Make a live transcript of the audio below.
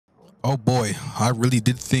Oh boy, I really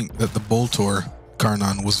did think that the Boltor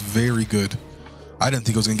Incarnon was very good. I didn't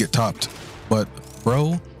think it was gonna get topped, but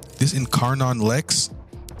bro, this Incarnon Lex,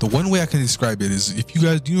 the one way I can describe it is, if you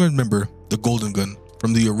guys do you remember the golden gun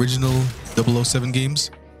from the original 007 games?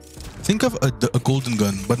 Think of a golden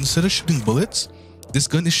gun, but instead of shooting bullets, this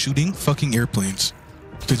gun is shooting fucking airplanes,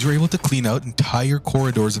 because you're able to clean out entire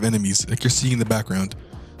corridors of enemies like you're seeing in the background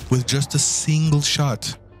with just a single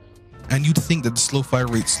shot. And you'd think that the slow fire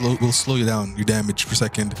rate will slow you down, your damage per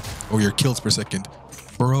second or your kills per second.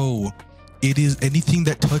 Bro, it is anything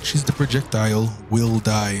that touches the projectile will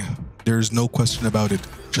die. There's no question about it.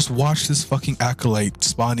 Just watch this fucking acolyte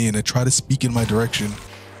spawn in and try to speak in my direction.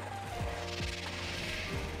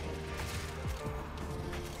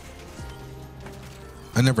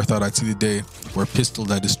 I never thought I'd see the day where a pistol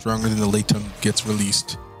that is stronger than the Latum gets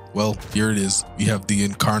released. Well, here it is. We have the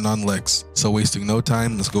Incarnon Lex. So wasting no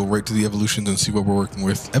time, let's go right to the evolutions and see what we're working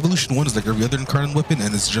with. Evolution 1 is like every other Incarnon weapon,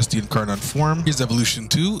 and it's just the Incarnon form. Here's Evolution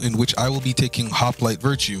 2, in which I will be taking Hoplite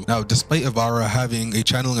Virtue. Now, despite Avara having a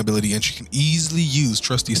channeling ability and she can easily use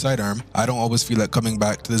Trusty Sidearm, I don't always feel like coming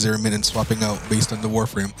back to the Zeramin and swapping out based on the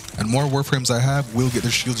Warframe. And more Warframes I have will get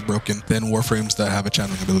their shields broken than Warframes that have a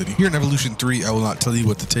channeling ability. Here in Evolution 3, I will not tell you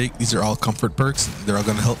what to take. These are all comfort perks. They're all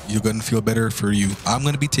going to help your gun feel better for you. I'm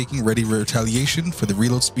going to be taking Ready Retaliation for the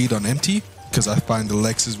reload speed on empty, because I find the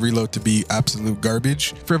Lex's reload to be absolute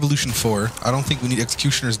garbage. For Evolution 4, I don't think we need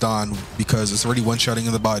Executioner's Dawn because it's already one-shotting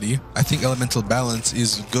in the body. I think Elemental Balance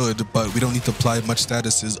is good, but we don't need to apply much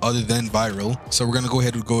statuses other than Viral. So we're going to go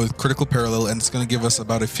ahead and go with Critical Parallel, and it's going to give us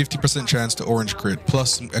about a 50% chance to orange crit,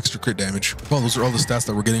 plus some extra crit damage. Well, those are all the stats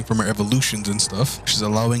that we're getting from our evolutions and stuff, which is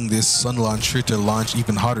allowing this Sun Launcher to launch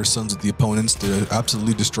even hotter suns at the opponents to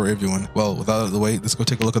absolutely destroy everyone. Well, with that out of the way, let's go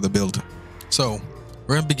take a look at the build. So,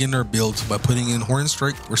 we're going to begin our build by putting in Horn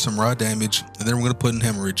Strike for some raw damage, and then we're going to put in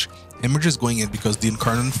Hemorrhage. Hemorrhage is going in because the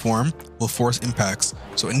Incarnon form will force impacts,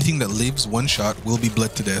 so anything that lives one shot will be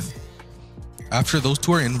bled to death. After those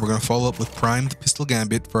two are in, we're going to follow up with Primed Pistol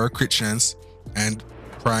Gambit for our crit chance and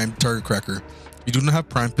Primed Target Cracker. If you do not have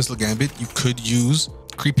Primed Pistol Gambit, you could use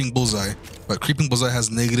Creeping Bullseye, but Creeping Bullseye has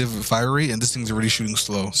negative fire rate and this thing's already shooting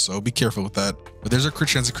slow, so be careful with that. But there's our crit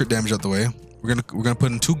chance and crit damage out the way. We're gonna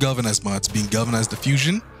put in two Galvanized mods, being Galvanized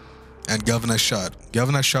Diffusion and Galvanized Shot.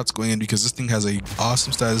 Galvanized Shot's going in because this thing has a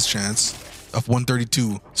awesome status chance of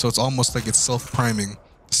 132, so it's almost like it's self-priming.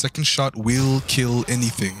 The second shot will kill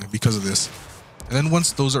anything because of this. And then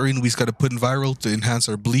once those are in, we just gotta put in Viral to enhance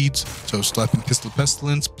our bleeds, so slapping Pistol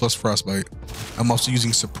Pestilence plus Frostbite. I'm also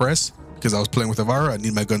using Suppress because I was playing with Avara, I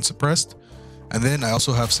need my gun suppressed. And then I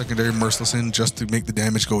also have secondary Merciless in just to make the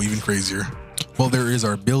damage go even crazier. Well, there is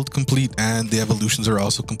our build complete and the evolutions are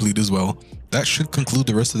also complete as well. That should conclude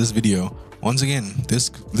the rest of this video. Once again, this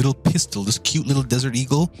little pistol, this cute little Desert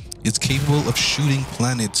Eagle, is capable of shooting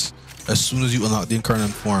planets as soon as you unlock the Incarnon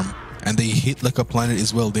form. And they hit like a planet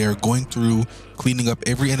as well. They are going through, cleaning up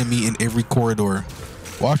every enemy in every corridor.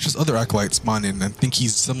 Watch this other Acolyte spawn in and think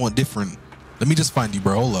he's somewhat different. Let me just find you,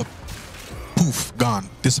 bro. Hold up. Poof, gone,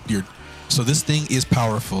 disappeared. So this thing is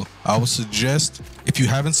powerful. I would suggest, if you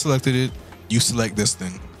haven't selected it, you select this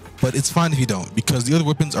thing. But it's fine if you don't, because the other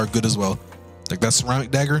weapons are good as well. Like that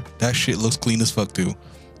ceramic dagger, that shit looks clean as fuck too.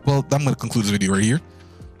 Well, I'm going to conclude this video right here.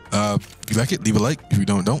 If you like it, leave a like. If you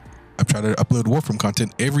don't. I try to upload Warframe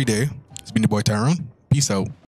content every day. It's been your boy Tyrone. Peace out.